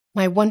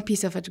My one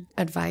piece of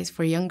advice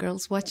for young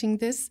girls watching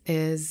this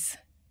is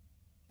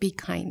be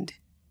kind.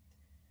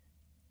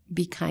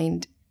 Be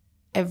kind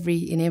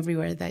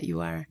everywhere that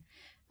you are.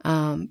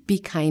 Be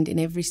kind in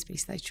every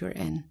space that you're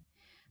in.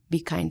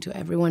 Be kind to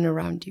everyone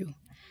around you.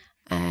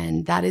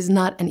 And that is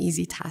not an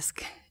easy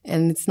task.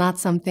 And it's not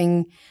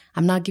something,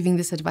 I'm not giving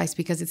this advice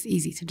because it's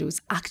easy to do.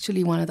 It's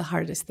actually one of the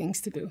hardest things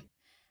to do.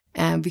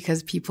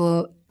 Because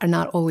people are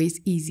not always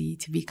easy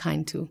to be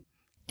kind to,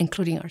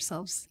 including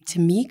ourselves. To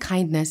me,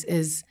 kindness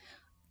is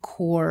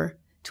core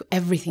to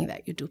everything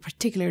that you do,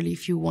 particularly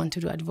if you want to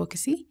do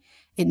advocacy.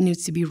 It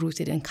needs to be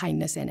rooted in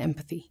kindness and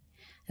empathy.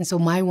 And so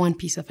my one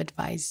piece of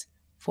advice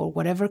for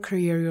whatever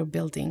career you're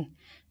building,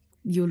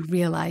 you'll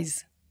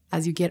realize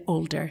as you get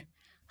older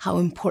how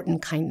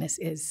important kindness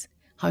is,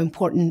 how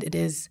important it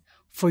is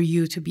for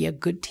you to be a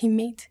good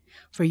teammate,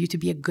 for you to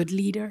be a good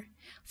leader,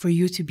 for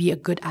you to be a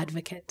good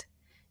advocate.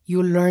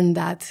 You'll learn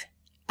that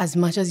as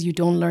much as you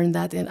don't learn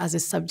that as a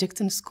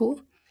subject in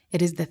school.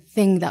 It is the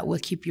thing that will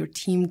keep your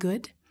team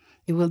good.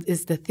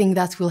 It's the thing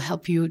that will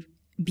help you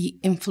be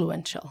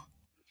influential.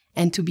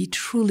 And to be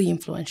truly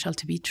influential,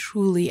 to be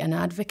truly an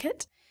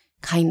advocate,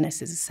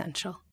 kindness is essential.